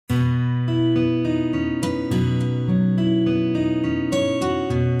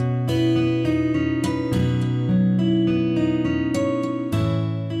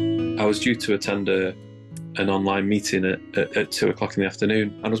due to attend an online meeting at 2 o'clock in the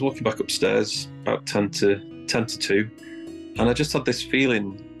afternoon, and I was walking back upstairs about 10 to 2, and I just had this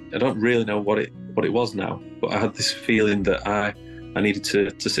feeling. I don't really know what it was now, but I had this feeling that I needed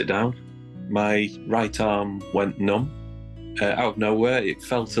to sit down. My right arm went numb out of nowhere. It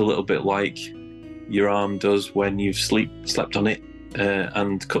felt a little bit like your arm does when you've slept on it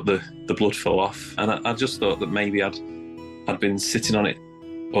and cut the blood flow off. And I just thought that maybe I'd been sitting on it,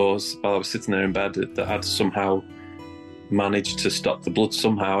 or while I was sitting there in bed, that I'd somehow managed to stop the blood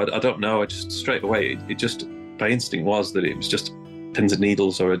somehow. I don't know. I just straight away, it just by instinct was that it was just pins and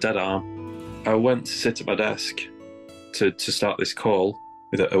needles or a dead arm. I went to sit at my desk to start this call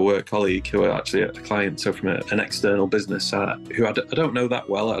with a work colleague who are actually a client, so from an external business who I don't know that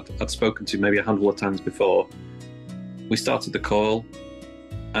well. I'd spoken to maybe a handful of times before. We started the call,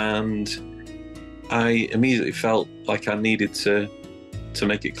 and I immediately felt like I needed to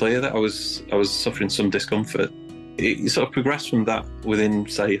make it clear that I was suffering some discomfort. It sort of progressed from that within,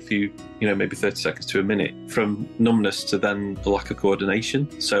 say, a few, maybe 30 seconds to a minute, from numbness to then a lack of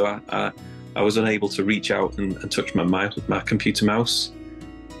coordination. So I was unable to reach out and touch my computer mouse.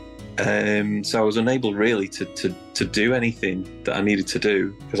 So I was unable really to do anything that I needed to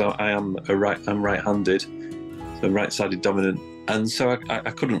do, because I'm right-handed, so I'm right-sided dominant, and so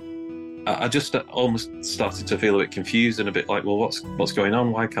I couldn't. I just almost started to feel a bit confused and a bit like, well, what's going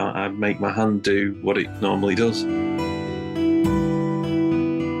on? Why can't I make my hand do what it normally does?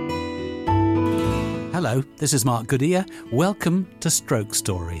 Hello, this is Mark Goodyear. Welcome to Stroke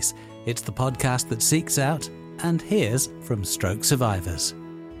Stories. It's the podcast that seeks out and hears from stroke survivors.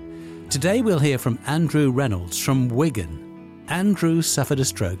 Today we'll hear from Andrew Reynolds from Wigan. Andrew suffered a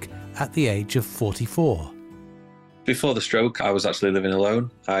stroke at the age of 44. Before the stroke, I was actually living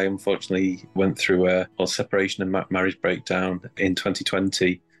alone. I unfortunately went through a separation and marriage breakdown in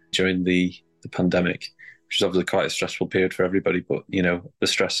 2020 during the pandemic, which is obviously quite a stressful period for everybody. But, the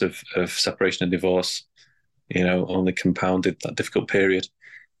stress of separation and divorce, only compounded that difficult period.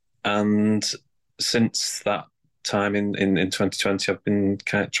 And since that time in 2020, I've been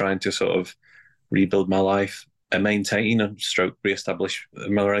kind of trying to sort of rebuild my life and maintain and re-establish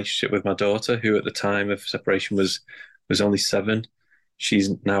my relationship with my daughter, who at the time of separation was only 7. She's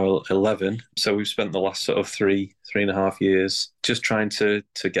now 11. So we've spent the last sort of three and a half years just trying to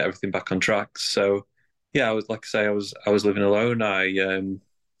get everything back on track. So yeah, I was living alone.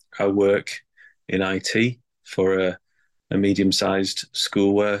 I work in IT for a medium-sized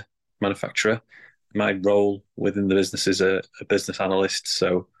schoolwear manufacturer. My role within the business is a business analyst.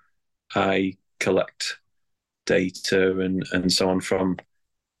 So I collect data and so on from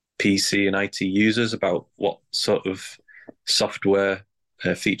PC and IT users about what sort of software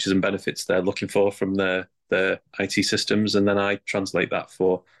features and benefits they're looking for from their IT systems, and then I translate that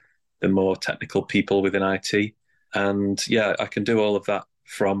for the more technical people within IT. And yeah, I can do all of that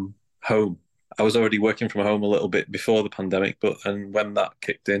from home. I was already working from home a little bit before the pandemic, and when that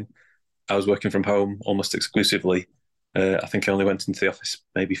kicked in, I was working from home almost exclusively. I think I only went into the office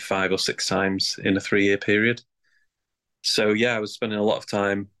maybe 5 or 6 times in a 3-year period. So yeah, I was spending a lot of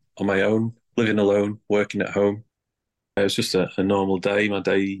time on my own, living alone, working at home. It was just a normal day.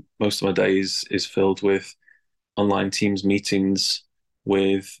 Most of my day is filled with online Teams meetings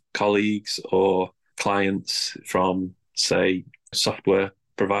with colleagues or clients from, say, software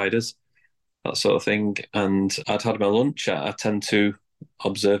providers, that sort of thing. And I'd had my lunch. I tend to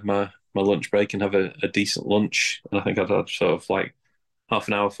observe my lunch break and have a decent lunch. And I think I'd had sort of like half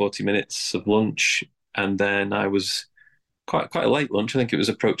an hour, 40 minutes of lunch. And then I was quite a late lunch. I think it was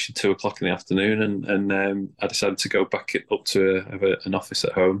approaching 2 o'clock in the afternoon. And I decided to go back up to have an office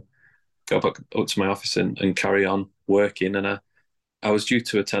at home, go back up to my office and carry on working. And I was due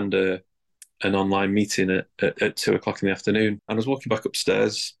to attend an online meeting at 2 o'clock in the afternoon. And I was walking back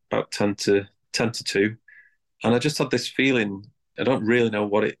upstairs about 10 to 2. And I just had this feeling. I don't really know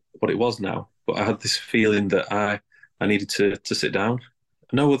what it was now, but I had this feeling that I needed to sit down.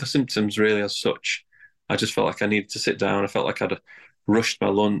 No other symptoms really as such. I just felt like I needed to sit down. I felt like I'd rushed my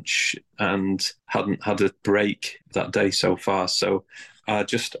lunch and hadn't had a break that day so far. So I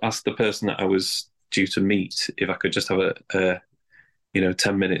just asked the person that I was due to meet if I could just have a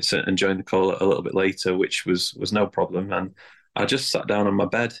 10 minutes and join the call a little bit later, which was no problem. And I just sat down on my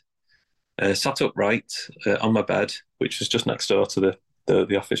bed, sat upright on my bed, which was just next door to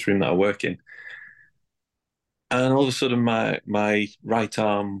the office room that I work in. And all of a sudden, my right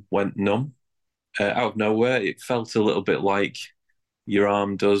arm went numb out of nowhere. It felt a little bit like your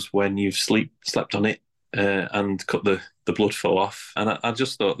arm does when you've slept on it and cut the blood flow off. And I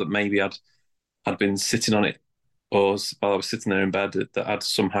just thought that maybe I'd been sitting on it, or while I was sitting there in bed, that I'd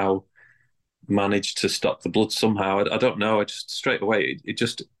somehow managed to stop the blood somehow. I don't know. I just straight away, it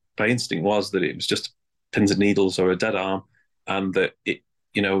just, my instinct was that it was just pins and needles or a dead arm, and that it,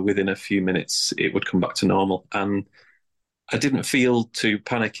 within a few minutes it would come back to normal. And I didn't feel too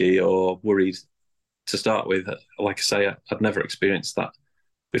panicky or worried to start with. Like I say, I'd never experienced that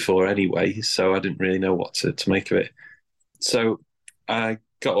before anyway, so I didn't really know what to make of it. So I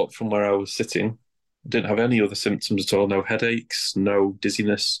got up from where I was sitting, didn't have any other symptoms at all, no headaches, no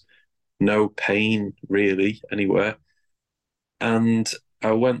dizziness, no pain really anywhere. And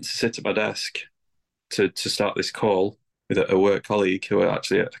I went to sit at my desk to start this call with a work colleague who are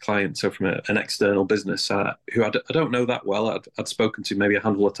actually a client, so from an external business who I don't know that well. I'd spoken to maybe a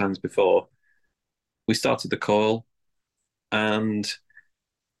handful of times before. We started the call, and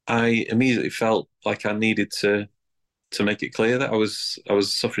I immediately felt like I needed to make it clear that I was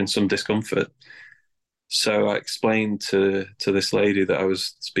suffering some discomfort. So I explained to this lady that I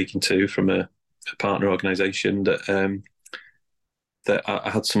was speaking to from a partner organisation that I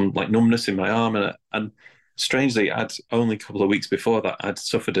had some like numbness in my arm, and strangely, I'd only a couple of weeks before that I'd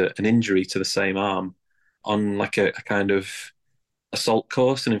suffered an injury to the same arm on like a kind of assault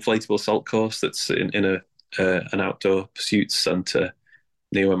course, an inflatable assault course that's in an outdoor pursuits centre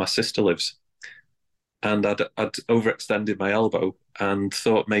near where my sister lives. And I'd overextended my elbow and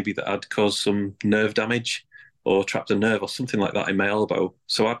thought maybe that I'd caused some nerve damage or trapped a nerve or something like that in my elbow.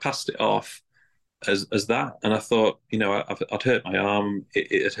 So I passed it off as that, and I thought, I'd hurt my arm.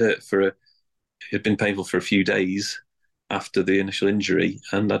 It had hurt it had been painful for a few days after the initial injury,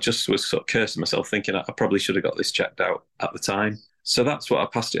 and I just was sort of cursing myself, thinking I probably should have got this checked out at the time. So that's what I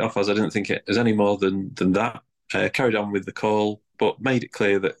passed it off as. I didn't think it was any more than that. Carried on with the call, but made it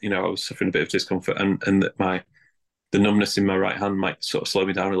clear that I was suffering a bit of discomfort, and that the numbness in my right hand might sort of slow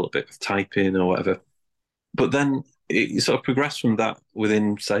me down a little bit with typing or whatever. But then it sort of progressed from that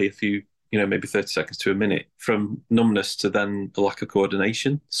within, say, a few, maybe 30 seconds to a minute, from numbness to then a lack of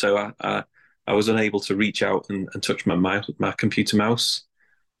coordination. So I was unable to reach out and touch my computer mouse.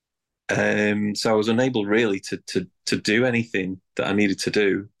 So I was unable really to do anything that I needed to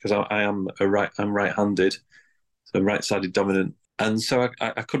do, because I'm right-handed, so right-sided dominant, and so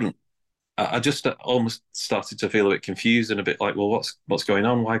I couldn't. I just almost started to feel a bit confused and a bit like, well, what's going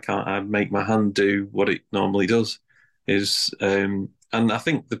on? Why can't I make my hand do what it normally does? And I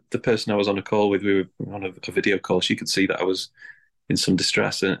think the person I was on a call with, we were on a video call, she could see that I was in some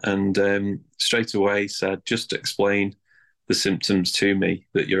distress, and straight away said, just explain the symptoms to me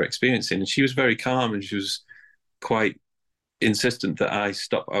that you're experiencing. And she was very calm, and she was quite insistent that I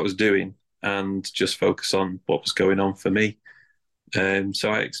stop what I was doing and just focus on what was going on for me. So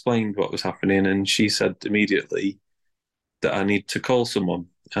I explained what was happening, and she said immediately that I need to call someone.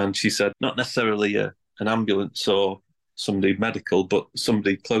 And she said, not necessarily an ambulance or somebody medical, but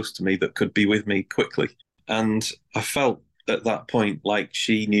somebody close to me that could be with me quickly. And I felt at that point like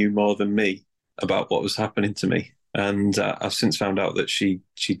she knew more than me about what was happening to me. And I've since found out that she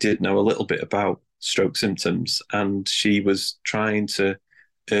did know a little bit about stroke symptoms, and she was trying to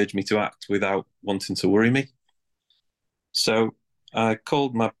urge me to act without wanting to worry me. So I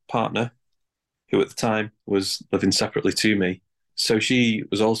called my partner, who at the time was living separately to me. So she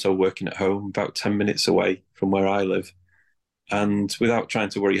was also working at home, about 10 minutes away from where I live. And without trying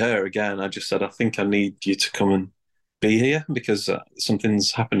to worry her again, I just said, I think I need you to come and be here, because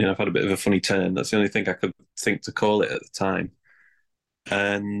something's happening. I've had a bit of a funny turn. That's the only thing I could think to call it at the time.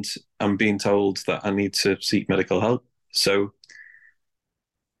 And I'm being told that I need to seek medical help. So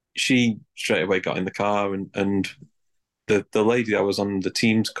she straight away got in the car, and the lady I was on the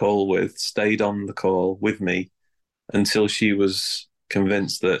Teams call with stayed on the call with me until she was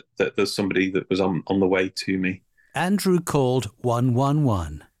convinced that there's somebody that was on the way to me. Andrew called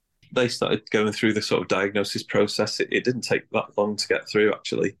 111. They started going through the sort of diagnosis process. It didn't take that long to get through,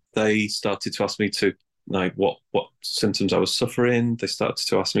 actually. They started to ask me to, like, what symptoms I was suffering. They started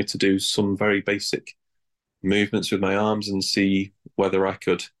to ask me to do some very basic movements with my arms and see whether I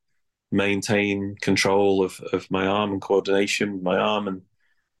could maintain control of my arm and coordination with my arm. And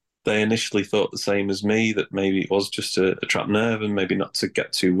they initially thought the same as me, that maybe it was just a trapped nerve and maybe not to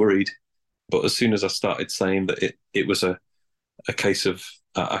get too worried. But as soon as I started saying that it was a case of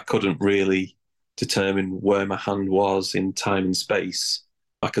I couldn't really determine where my hand was in time and space.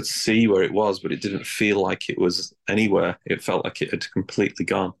 I could see where it was, but it didn't feel like it was anywhere. It felt like it had completely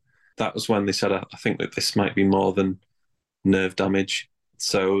gone. That was when they said, I think that this might be more than nerve damage.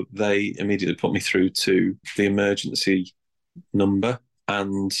 So they immediately put me through to the emergency number.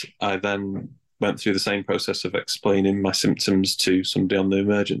 And I then went through the same process of explaining my symptoms to somebody on the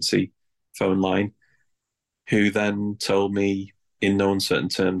emergency phone line, who then told me in no uncertain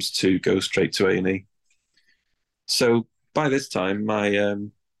terms to go straight to A&E. So by this time, my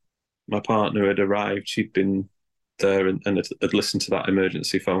partner had arrived. She'd been there and had listened to that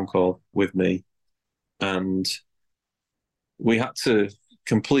emergency phone call with me. And we had to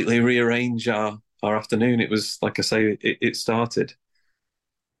completely rearrange our afternoon. It was, like I say, it started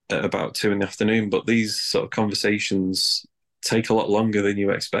at about 2 p.m, but these sort of conversations take a lot longer than you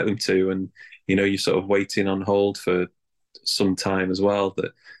expect them to. And, you're sort of waiting on hold for some time as well.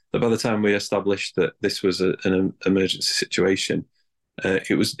 That by the time we established that this was an emergency situation,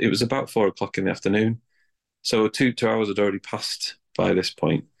 it was about 4 o'clock in the afternoon. So two hours had already passed by this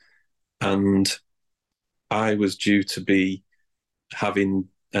point, and I was due to be having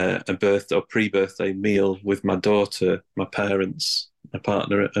a birthday or pre-birthday meal with my daughter, my parents, my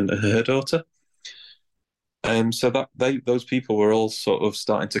partner, and her daughter. So that those people were all sort of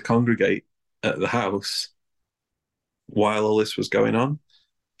starting to congregate at the house while all this was going on,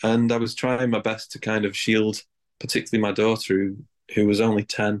 and I was trying my best to kind of shield, particularly my daughter, who was only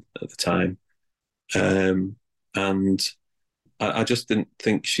 10 at the time, and I just didn't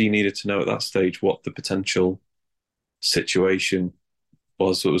think she needed to know at that stage what the potential situation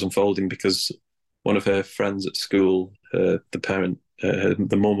was that was unfolding, because one of her friends at school, the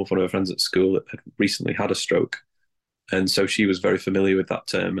mum of one of her friends at school, had recently had a stroke, and so she was very familiar with that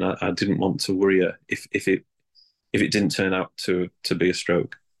term, and I didn't want to worry her if it didn't turn out to be a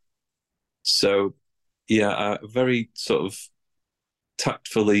stroke. So, yeah, I very sort of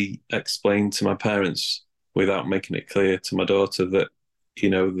tactfully explained to my parents, without making it clear to my daughter, that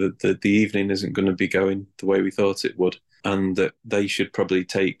the evening isn't going to be going the way we thought it would, and that they should probably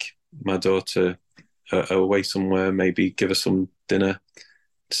take my daughter away somewhere, maybe give her some dinner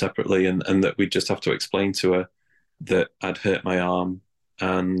separately, and that we'd just have to explain to her that I'd hurt my arm,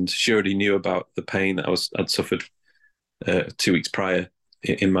 and she already knew about the pain that I'd suffered 2 weeks prior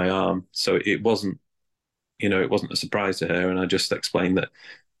in my arm. So it wasn't a surprise to her, and I just explained that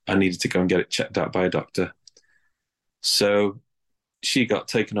I needed to go and get it checked out by a doctor. So she got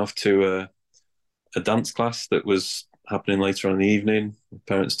taken off to a dance class that was happening later on in the evening. My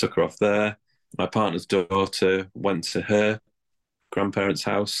parents took her off there. My partner's daughter went to her grandparents'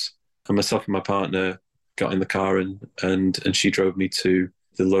 house, and myself and my partner got in the car, and she drove me to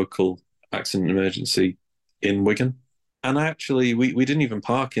the local accident emergency in Wigan. And actually, we didn't even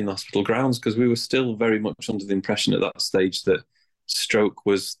park in the hospital grounds, because we were still very much under the impression at that stage that stroke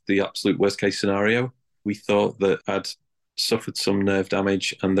was the absolute worst case scenario. We thought that I'd suffered some nerve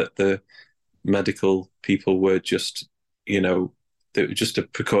damage, and that the medical people were just, they were just a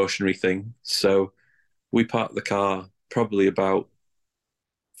precautionary thing. So we parked the car probably about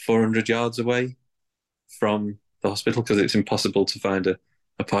 400 yards away from the hospital, because it's impossible to find a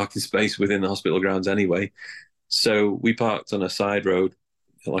parking space within the hospital grounds anyway. So we parked on a side road,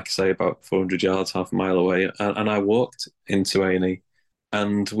 like I say, about 400 yards, half a mile away, and I walked into A&E.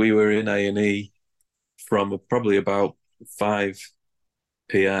 And we were in A&E from probably about 5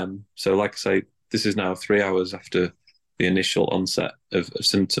 p.m. So like I say, this is now 3 hours after the initial onset of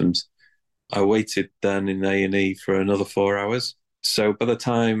symptoms. I waited then in A&E for another 4 hours. So by the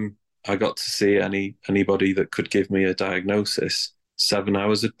time I got to see anybody that could give me a diagnosis, 7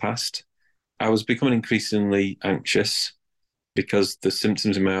 hours had passed. I was becoming increasingly anxious, because the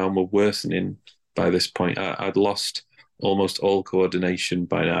symptoms in my arm were worsening by this point. I'd lost almost all coordination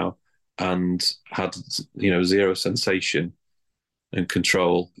by now, and had zero sensation and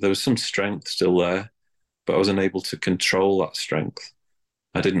control. There was some strength still there, but I was unable to control that strength.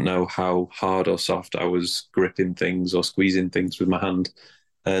 I didn't know how hard or soft I was gripping things or squeezing things with my hand.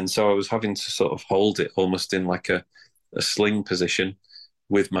 And so I was having to sort of hold it almost in like a sling position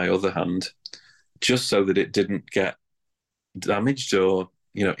with my other hand, just so that it didn't get damaged or,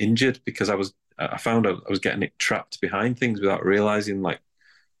 injured, because I found I was getting it trapped behind things without realizing, like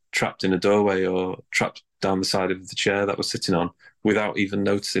trapped in a doorway or trapped down the side of the chair that I was sitting on, without even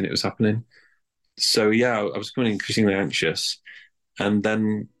noticing it was happening. So yeah, I was becoming increasingly anxious. And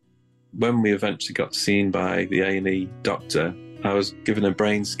then when we eventually got seen by the A&E doctor, I was given a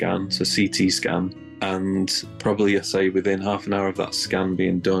brain scan, so CT scan, and probably, I say, within half an hour of that scan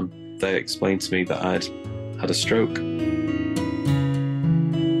being done, they explained to me that I'd had a stroke.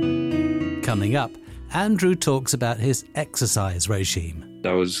 Coming up, Andrew talks about his exercise regime.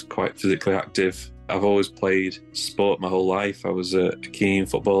 I was quite physically active. I've always played sport my whole life. I was a keen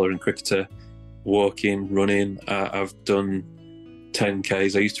footballer and cricketer, walking, running. I've done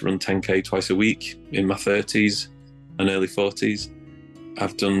 10Ks. I used to run 10K twice a week in my 30s and early 40s.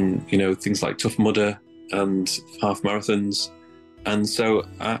 I've done, things like Tough Mudder and half marathons. And so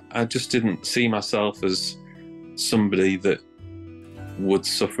I just didn't see myself as somebody that would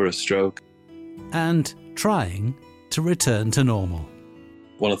suffer a stroke. And trying to return to normal.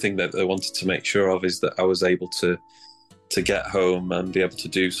 One of the things that I wanted to make sure of is that I was able to get home and be able to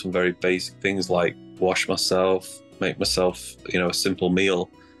do some very basic things like wash myself, make myself, a simple meal.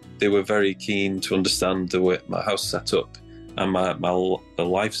 They were very keen to understand the way my house set up and my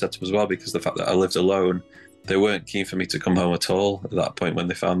life set up as well, because the fact that I lived alone, they weren't keen for me to come home at all at that point when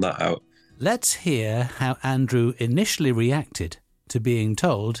they found that out. Let's hear how Andrew initially reacted to being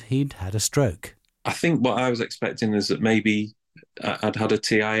told he'd had a stroke. I think what I was expecting is that maybe I'd had a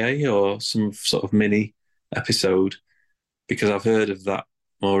TIA or some sort of mini episode, because I've heard of that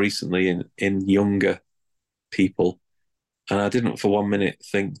more recently in younger people. And I didn't for 1 minute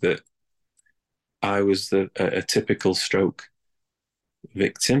think that I was a typical stroke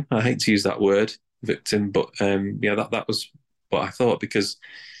victim. I hate to use that word, victim, but that was what I thought, because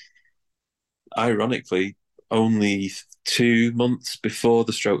ironically, only 2 months before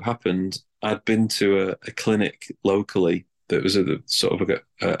the stroke happened, I'd been to a clinic locally that was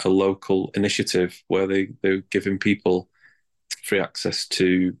a local initiative where they were giving people free access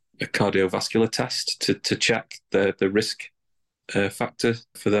to a cardiovascular test to check the risk factor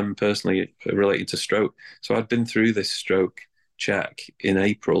for them personally related to stroke. So I'd been through this stroke check in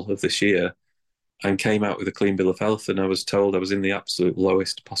April of this year and came out with a clean bill of health, and I was told I was in the absolute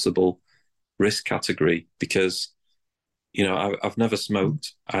lowest possible risk category because, I've never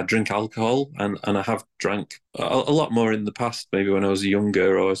smoked. I drink alcohol and I have drank a lot more in the past, maybe when I was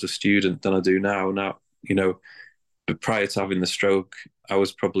younger or as a student, than I do now. Now, but prior to having the stroke, I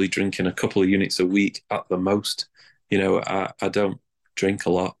was probably drinking a couple of units a week at the most. I don't drink a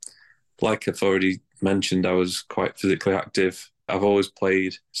lot. Like I've already mentioned, I was quite physically active. I've always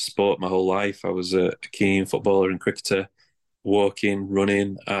played sport my whole life. I was a keen footballer and cricketer, walking,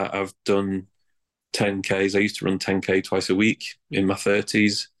 running. I've done 10Ks. I used to run 10K twice a week in my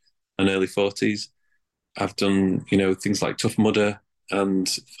 30s and early 40s. I've done, things like Tough Mudder and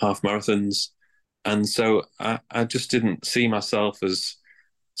half marathons. And so I just didn't see myself as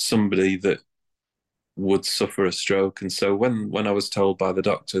somebody that would suffer a stroke. And so when I was told by the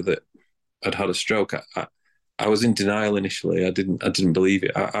doctor that I'd had a stroke, I was in denial initially. I didn't believe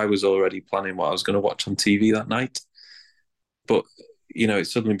it. I was already planning what I was going to watch on TV that night. But, it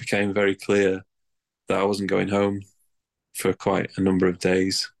suddenly became very clear that I wasn't going home for quite a number of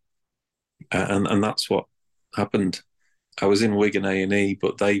days. And that's what happened. I was in Wigan A&E,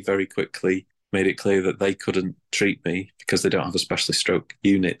 but they very quickly made it clear that they couldn't treat me because they don't have a specialist stroke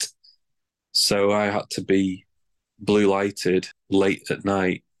unit. So I had to be blue lighted late at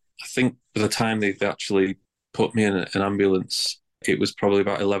night. I think by the time they actually put me in an ambulance, it was probably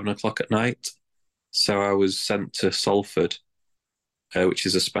about 11 o'clock at night. So I was sent to Salford, which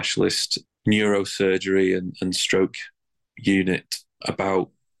is a specialist neurosurgery and stroke unit about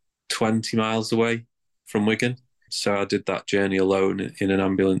 20 miles away from Wigan. So I did that journey alone in an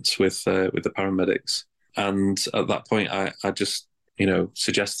ambulance with the paramedics. And at that point, I just,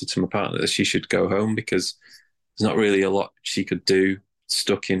 suggested to my partner that she should go home because there's not really a lot she could do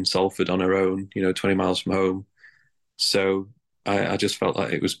stuck in Salford on her own, 20 miles from home. So I just felt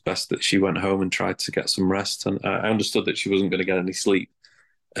like it was best that she went home and tried to get some rest. And I understood that she wasn't going to get any sleep.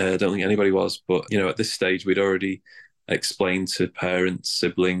 I don't think anybody was. But, at this stage, we'd already explained to parents,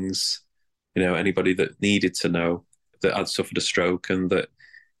 siblings, anybody that needed to know that I'd suffered a stroke and that,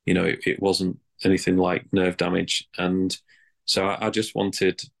 it wasn't anything like nerve damage. And so I just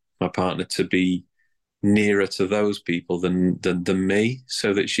wanted my partner to be nearer to those people than me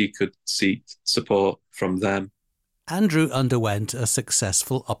so that she could seek support from them. Andrew underwent a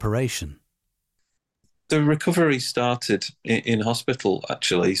successful operation. The recovery started in hospital,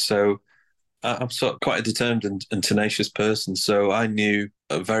 actually. So I'm sort of quite a determined and tenacious person. So I knew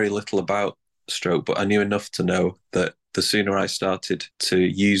very little about stroke, but I knew enough to know that the sooner I started to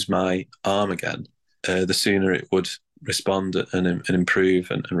use my arm again, the sooner it would respond and improve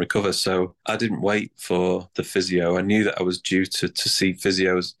and recover. So I didn't wait for the physio. I knew that I was due to see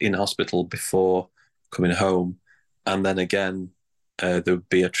physios in hospital before coming home. And then again, there would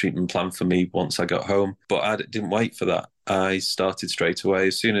be a treatment plan for me once I got home. But I didn't wait for that. I started straight away.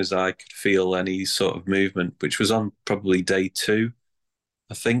 As soon as I could feel any sort of movement, which was on probably day 2,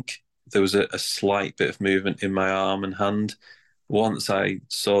 I think, there was a slight bit of movement in my arm and hand. Once I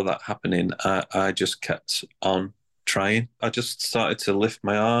saw that happening, I just kept on trying. I just started to lift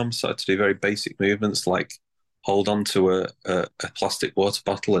my arm, started to do very basic movements like hold on to a plastic water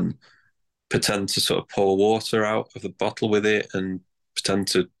bottle and pretend to sort of pour water out of the bottle with it and pretend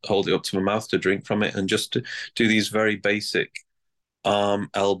to hold it up to my mouth to drink from it, and just to do these very basic arm,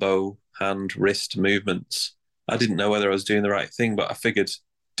 elbow, hand, wrist movements. I didn't know whether I was doing the right thing, but I figured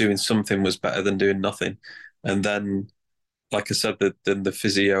doing something was better than doing nothing. And then, like I said, then the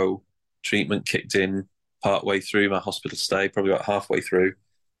physio treatment kicked in part way through my hospital stay, probably about halfway through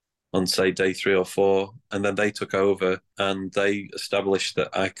on, say, day 3 or 4. And then they took over and they established that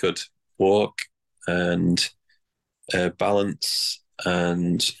I could walk and balance.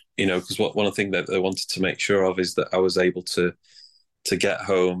 And, because one of the things that they wanted to make sure of is that I was able to get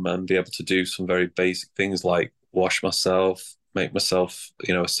home and be able to do some very basic things like wash myself, make myself,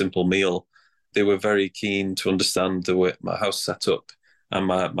 a simple meal. They were very keen to understand the way my house set up and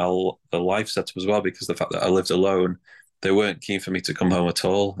the life setup as well, because the fact that I lived alone, they weren't keen for me to come home at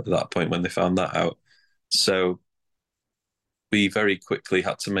all at that point when they found that out. So we very quickly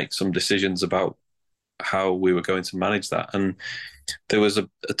had to make some decisions about how we were going to manage that. And there was a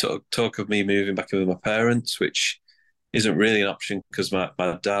talk of me moving back in with my parents, which isn't really an option because my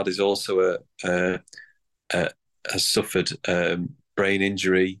dad is also has suffered brain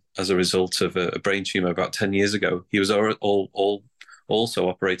injury as a result of a brain tumor about 10 years ago. He was also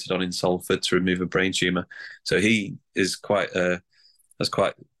operated on in Salford to remove a brain tumor. So he is has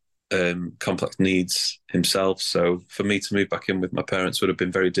quite complex needs himself. So for me to move back in with my parents would have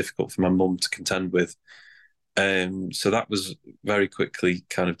been very difficult for my mum to contend with. So that was very quickly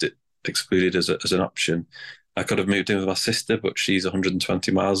kind of excluded as an option. I could have moved in with my sister, but she's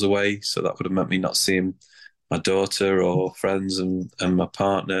 120 miles away. So that would have meant me not seeing my daughter or friends and my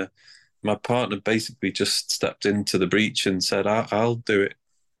partner. My partner basically just stepped into the breach and said, I'll do it.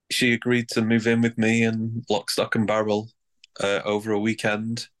 She agreed to move in with me, and lock, stock and barrel, over a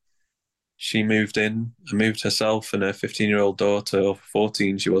weekend. She moved in and moved herself and her 15-year-old daughter, or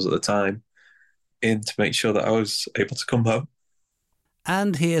 14 she was at the time, in to make sure that I was able to come home.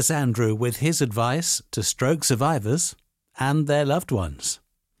 And here's Andrew with his advice to stroke survivors and their loved ones.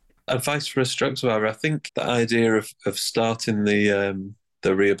 Advice for a stroke survivor: I think the idea of starting the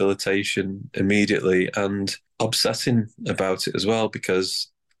rehabilitation immediately and obsessing about it as well,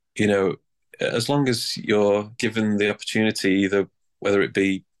 because, as long as you're given the opportunity, either whether it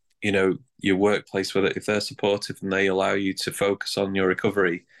be, your workplace, whether if they're supportive and they allow you to focus on your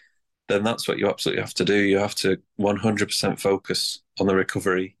recovery, then that's what you absolutely have to do. You have to 100% focus on the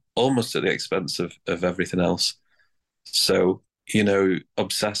recovery, almost at the expense of everything else. So,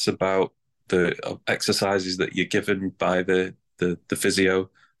 obsess about the exercises that you're given by the physio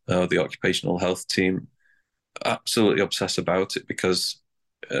or the occupational health team. Absolutely obsess about it, because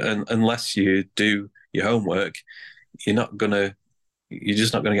unless you do your homework, you're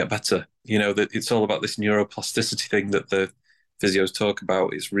just not gonna get better. That it's all about this neuroplasticity thing that the physios talk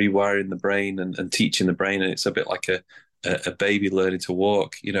about. It's rewiring the brain and teaching the brain, and it's a bit like a baby learning to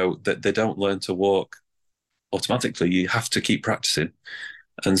walk. That they don't learn to walk automatically. You have to keep practicing,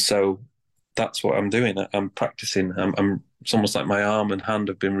 and so that's what I'm doing. I'm practicing. It's almost like my arm and hand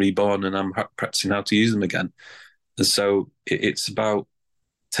have been reborn, and I'm practicing how to use them again. And so it's about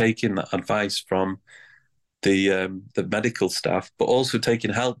taking that advice from the medical staff, but also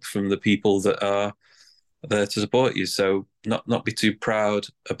taking help from the people that are there to support you. So not be too proud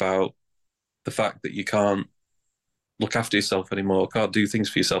about the fact that you can't look after yourself anymore, can't do things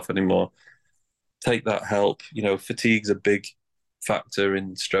for yourself anymore. Take that help. Fatigue's a big factor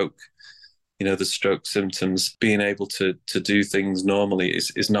in stroke. The stroke symptoms. Being able to do things normally is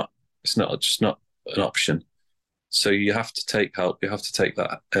just not an option. So you have to take help. You have to take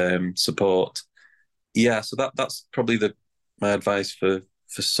that support. Yeah, so that's probably my advice for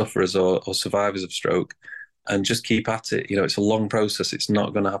sufferers or survivors of stroke, and just keep at it. It's a long process. It's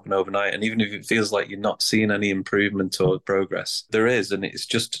not going to happen overnight. And even if it feels like you're not seeing any improvement or progress, there is. And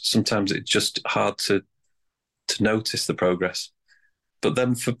sometimes it's just hard to notice the progress. But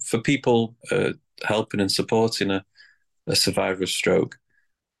then for people helping and supporting a survivor of stroke,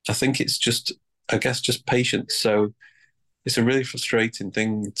 I think it's just patience. So it's a really frustrating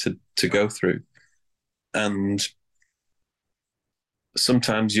thing to go through. And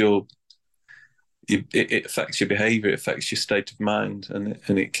sometimes it affects your behavior, it affects your state of mind, and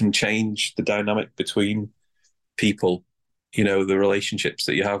it can change the dynamic between people, the relationships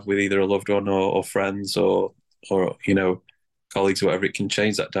that you have with either a loved one or friends or colleagues or whatever. It can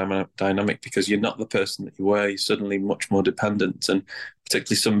change that dynamic because you're not the person that you were. You're suddenly much more dependent, and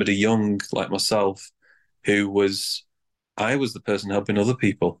particularly somebody young like myself, I was the person helping other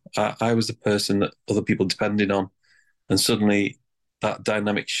people. I was the person that other people depended on, and suddenly that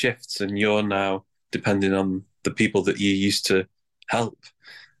dynamic shifts, and you're now depending on the people that you used to help.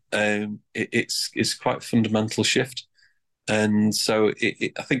 It's quite a fundamental shift, and so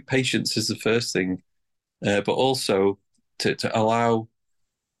I think patience is the first thing, but also to allow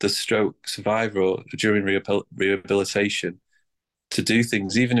the stroke survivor or during rehabilitation to do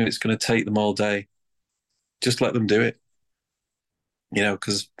things, even if it's going to take them all day. Just let them do it,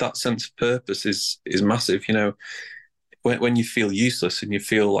 because that sense of purpose is massive. When you feel useless and you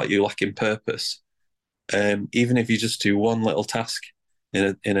feel like you're lacking purpose, even if you just do one little task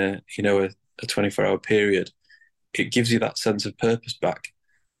in a 24-hour period, it gives you that sense of purpose back.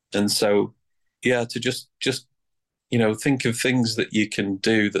 And so, yeah, to just think of things that you can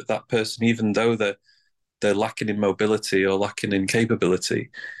do that person, even though they're lacking in mobility or lacking in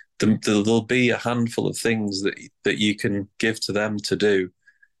capability, there'll be a handful of things that you can give to them to do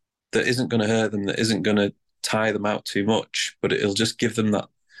that isn't going to hurt them, that isn't going to tire them out too much, but it'll just give them that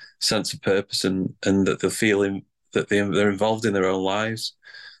sense of purpose and that they're feeling that they're involved in their own lives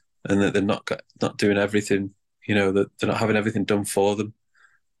and that they're not doing everything, that they're not having everything done for them.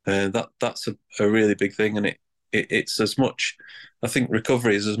 And that's a really big thing. And it's as much, I think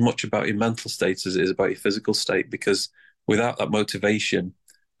recovery is as much about your mental state as it is about your physical state, because without that motivation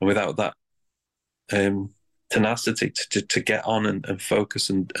and without that tenacity to get on and focus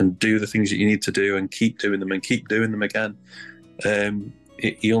and do the things that you need to do and keep doing them again,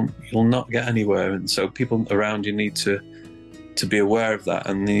 you'll not get anywhere. And so people around you need to be aware of that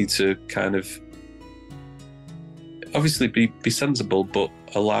and need to kind of obviously be sensible, but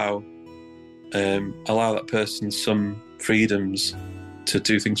allow that person some freedoms to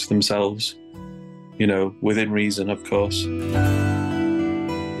do things for themselves, within reason, of course.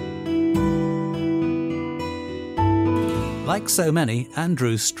 Like so many,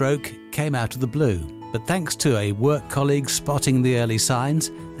 Andrew's stroke came out of the blue, but thanks to a work colleague spotting the early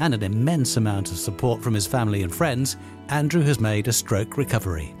signs and an immense amount of support from his family and friends, Andrew has made a stroke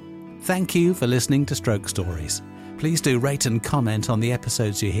recovery. Thank you for listening to Stroke Stories. Please do rate and comment on the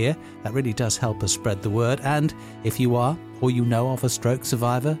episodes you hear. That really does help us spread the word. And if you are, or you know of a stroke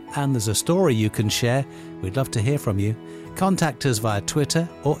survivor, and there's a story you can share, we'd love to hear from you. Contact us via Twitter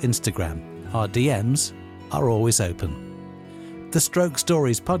or Instagram. Our DMs are always open. The Stroke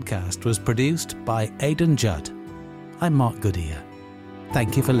Stories podcast was produced by Aidan Judd. I'm Mark Goodyear.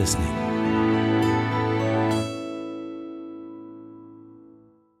 Thank you for listening.